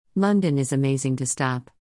London is amazing to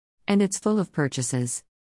stop. And it's full of purchases.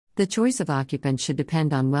 The choice of occupant should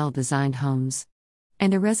depend on well-designed homes.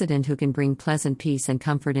 And a resident who can bring pleasant peace and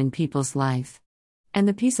comfort in people's life. And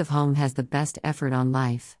the peace of home has the best effort on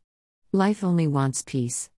life. Life only wants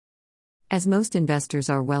peace. As most investors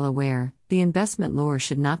are well aware, the investment lure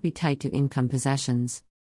should not be tied to income possessions.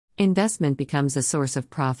 Investment becomes a source of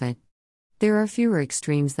profit. There are fewer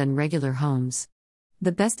extremes than regular homes.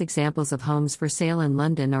 The best examples of homes for sale in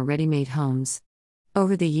London are ready-made homes.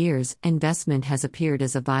 Over the years, investment has appeared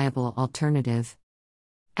as a viable alternative.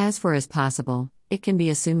 As far as possible, it can be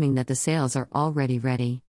assuming that the sales are already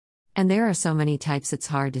ready. And there are so many types it's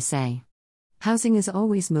hard to say. Housing is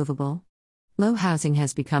always movable. Low housing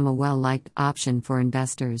has become a well-liked option for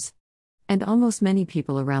investors. And almost many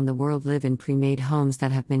people around the world live in pre-made homes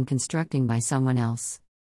that have been constructed by someone else.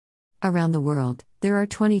 Around the world, there are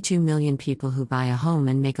 22 million people who buy a home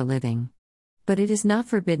and make a living. But it is not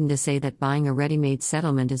forbidden to say that buying a ready-made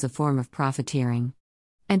settlement is a form of profiteering.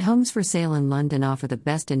 And homes for sale in London offer the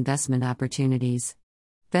best investment opportunities.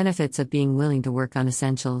 Benefits of being willing to work on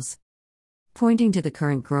essentials. Pointing to the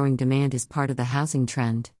current growing demand is part of the housing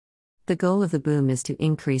trend. The goal of the boom is to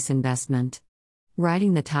increase investment.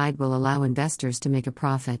 Riding the tide will allow investors to make a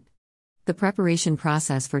profit. The preparation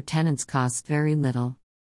process for tenants costs very little.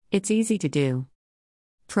 It's easy to do.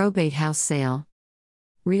 Probate house sale.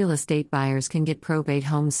 Real estate buyers can get probate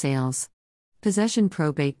home sales. Possession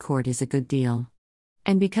probate court is a good deal.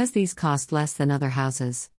 And because these cost less than other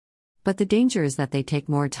houses. But the danger is that they take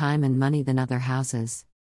more time and money than other houses.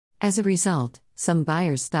 As a result, some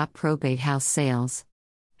buyers stop probate house sales.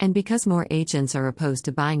 And because more agents are opposed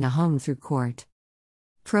to buying a home through court.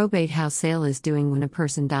 Probate house sale is doing when a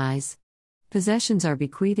person dies. Possessions are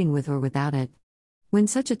bequeathing with or without it. When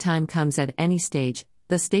such a time comes at any stage,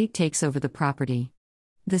 the state takes over the property.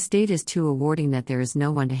 The state is too awarding that there is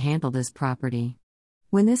no one to handle this property.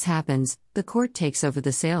 When this happens, the court takes over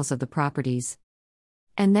the sales of the properties.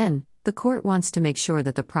 And then, the court wants to make sure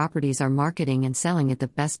that the properties are marketing and selling at the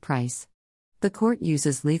best price. The court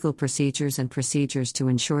uses legal procedures to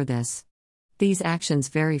ensure this. These actions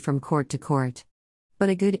vary from court to court. But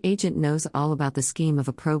a good agent knows all about the scheme of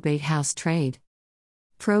a probate house trade.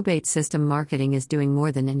 Probate system marketing is doing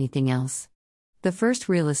more than anything else. The first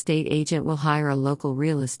real estate agent will hire a local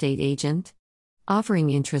real estate agent. Offering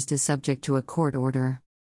interest is subject to a court order.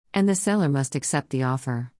 And the seller must accept the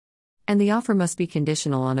offer. And the offer must be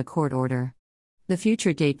conditional on a court order. The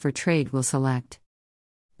future date for trade will select.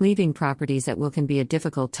 Leaving properties at will can be a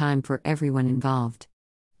difficult time for everyone involved.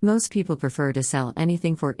 Most people prefer to sell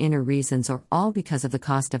anything for inner reasons or all because of the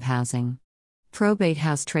cost of housing. Probate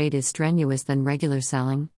house trade is strenuous than regular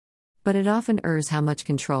selling. But it often errs how much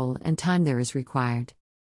control and time there is required.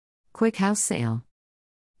 Quick house sale.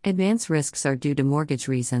 Advance risks are due to mortgage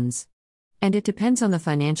reasons. And it depends on the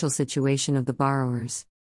financial situation of the borrowers.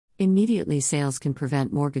 Immediately sales can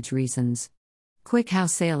prevent mortgage reasons. Quick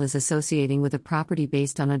house sale is associating with a property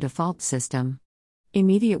based on a default system.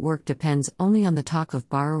 Immediate work depends only on the talk of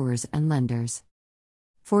borrowers and lenders.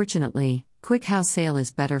 Fortunately, quick house sale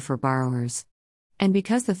is better for borrowers. And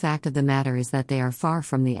because the fact of the matter is that they are far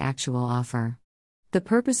from the actual offer. The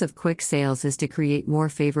purpose of quick sales is to create more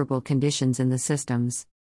favorable conditions in the systems.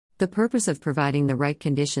 The purpose of providing the right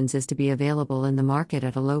conditions is to be available in the market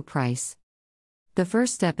at a low price. The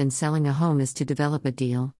first step in selling a home is to develop a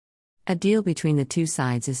deal. A deal between the two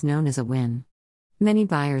sides is known as a win. Many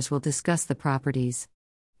buyers will discuss the properties.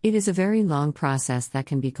 It is a very long process that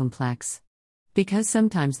can be complex. Because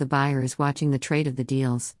sometimes the buyer is watching the trade of the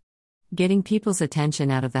deals. Getting people's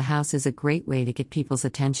attention out of the house is a great way to get people's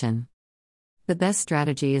attention. The best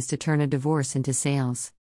strategy is to turn a divorce into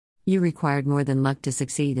sales. You required more than luck to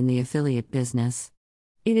succeed in the affiliate business.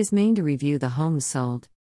 It is main to review the homes sold.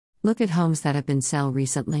 Look at homes that have been sold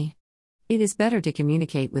recently. It is better to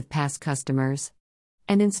communicate with past customers.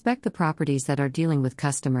 And inspect the properties that are dealing with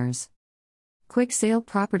customers. Quick sale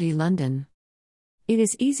property London. It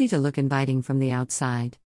is easy to look inviting from the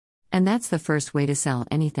outside. And that's the first way to sell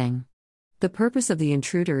anything. The purpose of the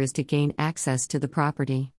intruder is to gain access to the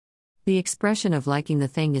property. The expression of liking the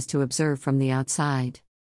thing is to observe from the outside.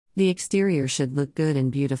 The exterior should look good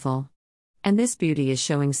and beautiful. And this beauty is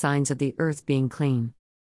showing signs of the earth being clean.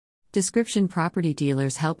 Description: property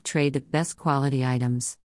dealers help trade the best quality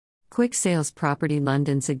items. Quick sales property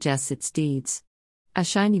London suggests its deeds. A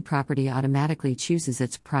shiny property automatically chooses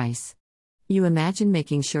its price. You imagine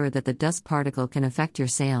making sure that the dust particle can affect your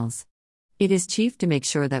sales. It is chief to make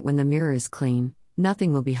sure that when the mirror is clean,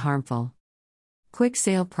 nothing will be harmful. Quick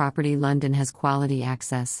sale property London has quality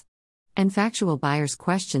access. And factual buyers'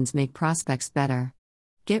 questions make prospects better.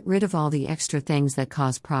 Get rid of all the extra things that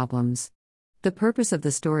cause problems. The purpose of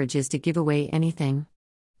the storage is to give away anything.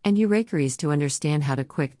 And you rakeries to understand how to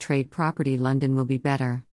quick trade property. London will be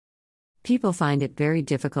better. People find it very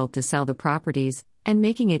difficult to sell the properties, and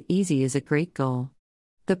making it easy is a great goal.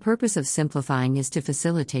 The purpose of simplifying is to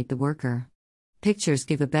facilitate the worker. Pictures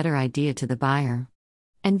give a better idea to the buyer.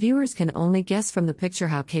 And viewers can only guess from the picture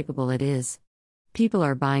how capable it is. People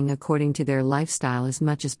are buying according to their lifestyle as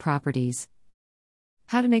much as properties.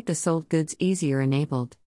 How to make the sold goods easier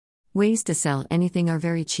enabled. Ways to sell anything are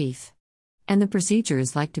very chief. And the procedure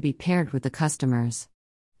is like to be paired with the customers.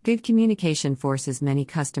 Good communication forces many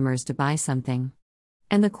customers to buy something.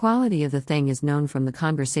 And the quality of the thing is known from the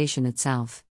conversation itself.